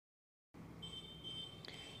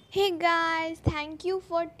Hey guys, thank you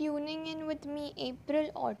for tuning in with me, April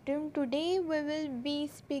Autumn. Today we will be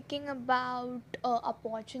speaking about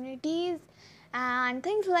opportunities and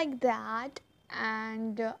things like that.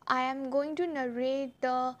 And I am going to narrate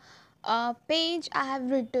the page I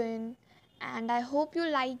have written, and I hope you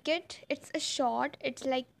like it. It's a short, it's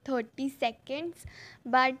like 30 seconds,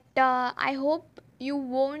 but I hope you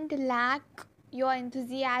won't lack your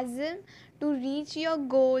enthusiasm to reach your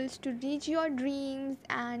goals, to reach your dreams,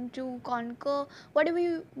 and to conquer whatever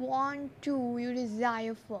you want to, you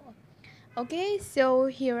desire for. Okay, so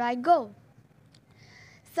here I go.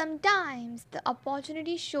 Sometimes the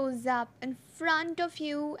opportunity shows up in front of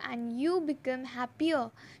you and you become happier,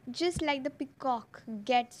 just like the peacock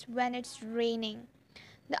gets when it's raining.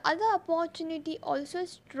 The other opportunity also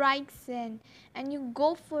strikes in and you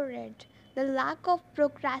go for it. The lack of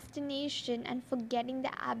procrastination and forgetting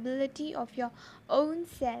the ability of your own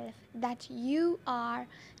self that you are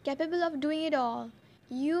capable of doing it all.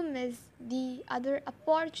 You miss the other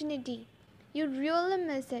opportunity. You really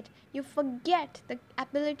miss it. You forget the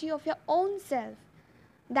ability of your own self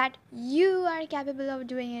that you are capable of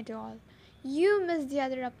doing it all. You miss the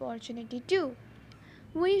other opportunity too.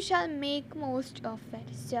 We shall make most of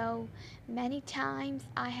it. So many times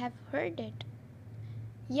I have heard it.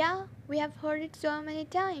 Yeah, we have heard it so many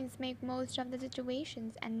times. Make most of the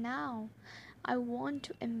situations, and now I want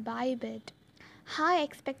to imbibe it. High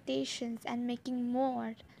expectations and making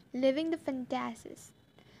more, living the fantasies,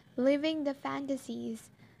 living the fantasies,